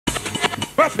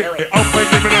Pick me up and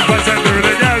give me the buzz and do it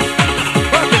again.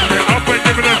 Pick me up and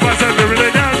give me the buzz and do it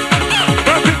again.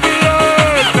 Pick me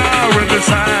up now in the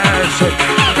session.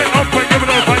 Pick me up and give me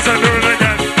the buzz and do it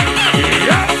again.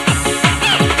 Yeah.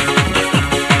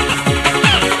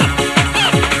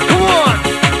 Come on.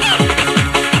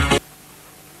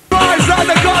 Rise like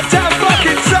the goddamn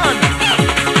fucking sun.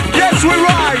 Yes, we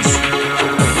rise.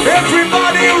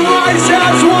 Everybody rise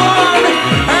as one.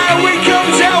 And we come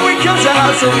to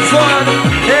have some fun.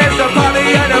 Here's the party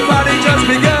and the party just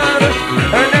begun.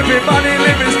 And everybody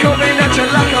living's coming at you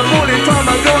like a morning from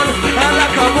a gun. And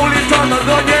like a morning from a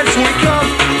gun, yes we come.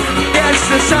 Yes,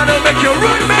 the sound will make you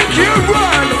run, make you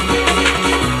run.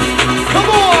 Come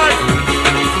on.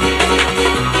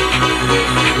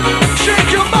 Shake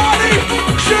your body,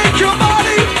 shake your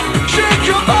body, shake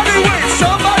your body with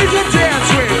somebody to dance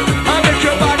with. And make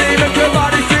your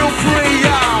body feel free,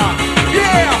 yeah.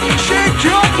 Yeah, shake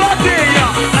your body,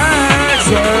 yeah.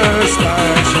 Extra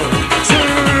special,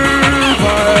 super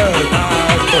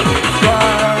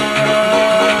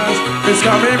it's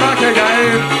coming back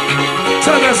again.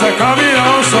 So there's a coming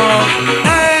on song.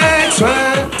 Extra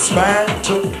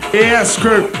special. Yes,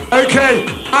 group. Okay,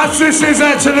 as this is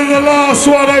actually the last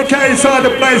one, okay, inside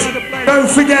the place. Don't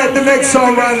forget the next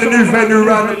song round the new venue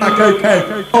round the back, okay.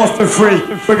 After 3,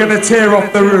 we're gonna tear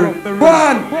off the room.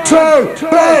 1, 2, 3,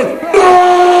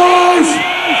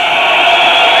 noise!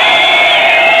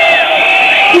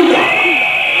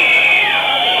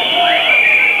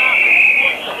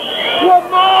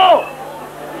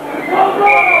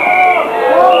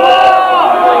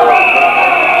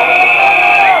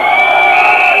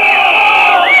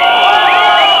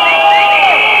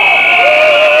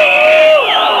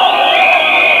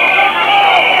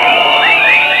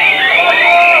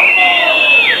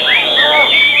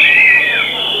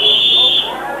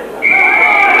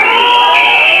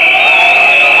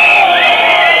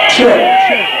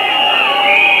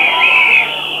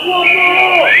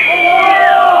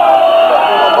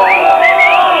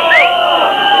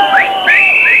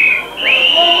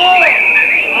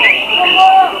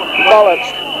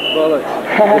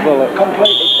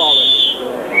 Completely bollocks.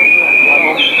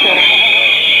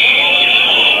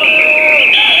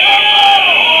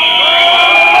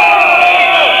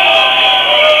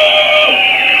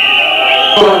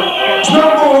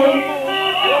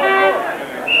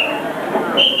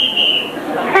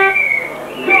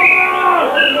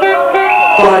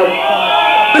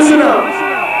 Listen up.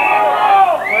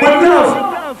 We'd love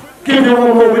to give you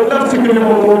one more. We'd love to give you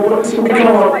one more. But come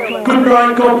on. Good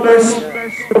night. God bless.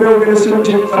 The building is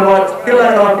empty. Alright. See you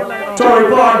later. Sorry.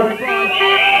 Bye.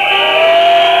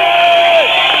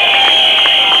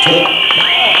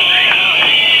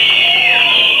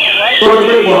 Got a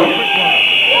big one.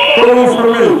 Got one from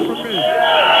me.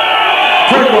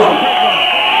 Quick one.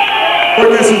 Well,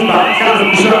 this is back. I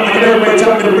can never make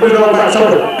time to put it all back.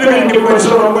 Sorry. Let me give away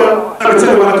someone well. I can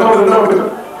tell you when I come to the number.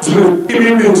 Give me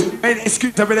news. Any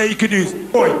excuse over there you can use.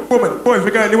 Boy, woman, boy, if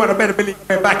you're going, you want a better believe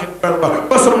back in the world.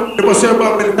 What's up? It was your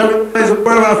mom and the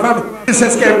world of our family. This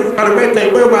is scary. Got a red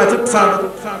day. Where was it?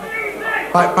 Sound.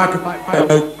 Michael.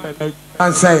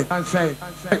 I'm saying.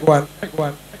 Pick one.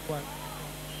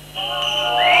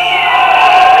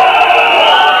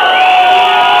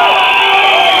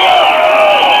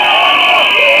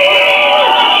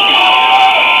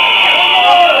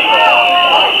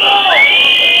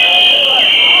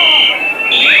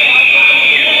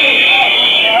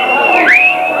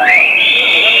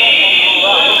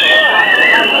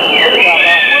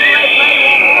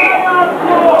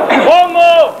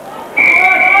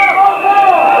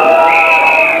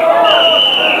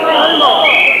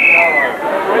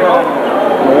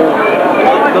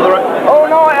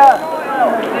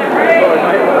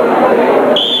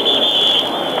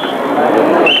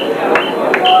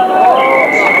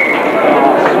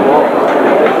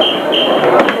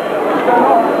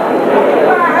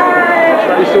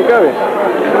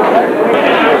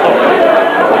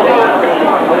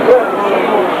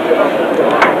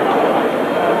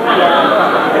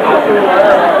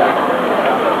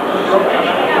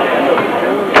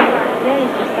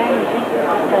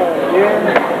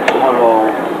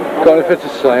 Got anything to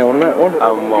say on that one?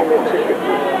 Well,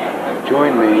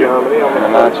 join me in the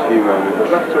last few moments of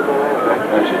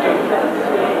Pleasuredome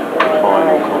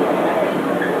final compliment.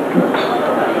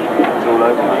 It's all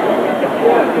over, mate.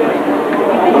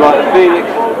 We're like the phoenix.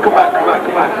 Come back.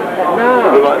 No.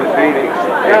 We're like the phoenix.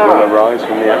 It will arise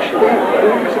from the ashes.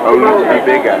 Only to be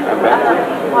bigger and better.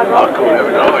 I call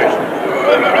it rise.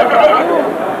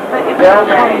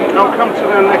 I'll come to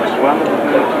the next one.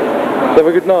 Have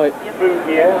a good night.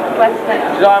 Yeah.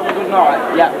 Did I have a good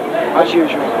night? Yeah. As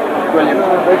usual. Brilliant.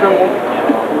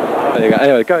 There you go.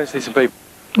 Anyway, go and see some people.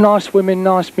 Nice women,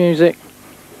 nice music,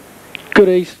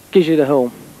 goodies, gives you the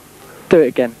home. Do it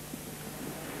again.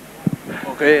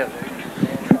 Okay.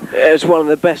 It's one of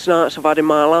the best nights I've had in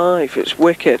my life. It's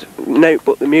wicked. Note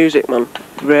but the music, man.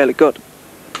 Really good.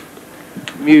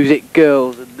 Music,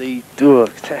 girls, and the...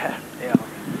 Yeah.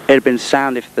 It'd have been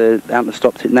sound if they hadn't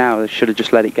stopped it now. They should have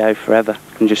just let it go forever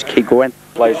and just keep going.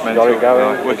 Place got it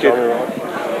going. Wicked.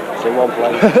 It's in one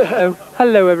place.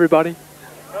 Hello everybody.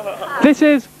 This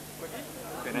is...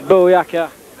 Booyaka.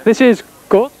 This is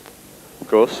Gus.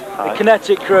 Gus. The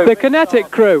Kinetic Crew. The Kinetic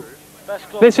Crew.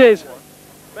 This is...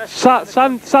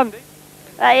 Sandy.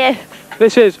 Yeah.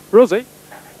 This is Rosie.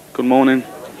 Good morning.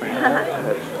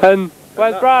 And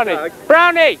where's Brownie?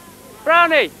 Brownie!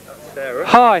 Brownie!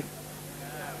 Hi.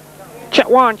 Check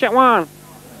one, check one.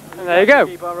 And there you go.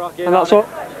 And that's all.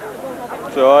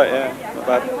 It's alright, yeah. Not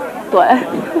bad. What?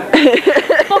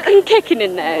 Fucking kicking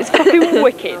in there. It's fucking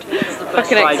wicked.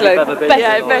 Fucking excellent.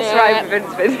 Best rave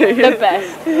event's been. The best.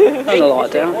 Turn the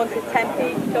light down.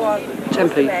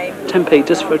 10p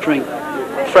just for a drink.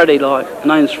 Freddie, like, her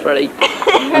name's Freddie.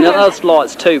 And those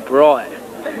lights too bright.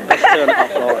 Let's turn it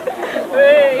off, light.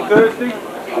 Thursday.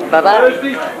 Bye-bye.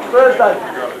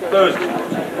 Thursday.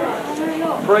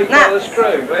 Free colours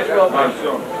crew.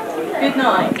 Good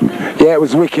night. Yeah, it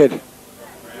was wicked.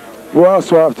 What else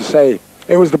do I have to say?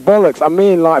 It was the bollocks. I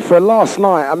mean, like, for last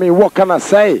night, I mean, what can I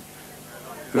say?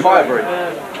 Fivery.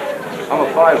 I'm a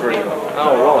fivery.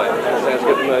 Oh, right. Sounds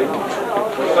good to me.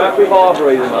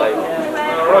 Fivery, mate.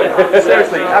 Right.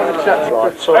 Seriously, have a chat to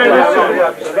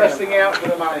the best thing out for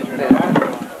the management.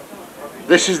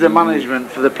 This is the management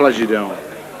for the Pleasuredome,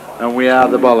 and we are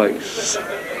the bollocks.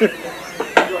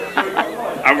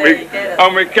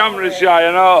 And we camera shy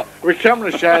and all. We're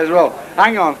camera shy as well.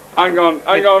 Hang on.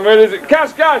 Where is it?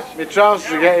 Cash! My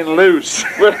trousers are getting loose.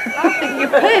 You're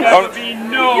pissed.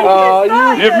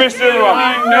 You've missed another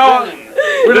one. No,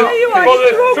 For the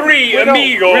three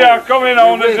amigos. We are coming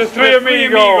on as the three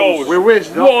amigos. We wish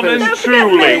One and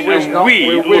truly, and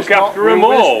we look after them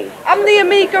all. I'm the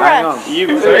Amigaress.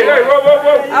 You say,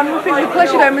 whoa. I think the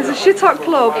Pleasuredome is a shit hot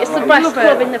club. it's the best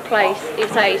club in the place.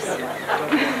 It's ace.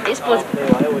 It's buzz.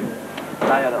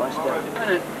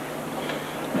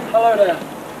 Hello there.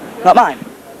 Not mine.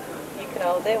 You can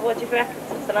hold it. What do you reckon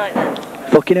tonight then?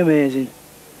 Fucking amazing.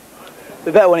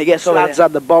 We better when it gets lads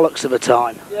had the bollocks of a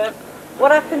time. Yeah.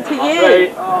 What happened to you?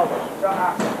 Yeah,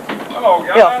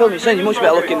 I'll film you soon. You're much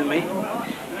better looking than me.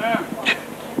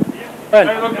 Ben,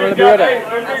 you want to be ready?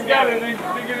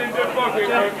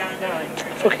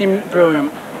 Fucking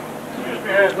brilliant.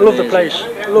 Love the place.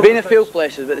 Been a few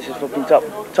places, but this is fucking top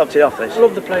it off. This.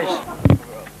 Love the place.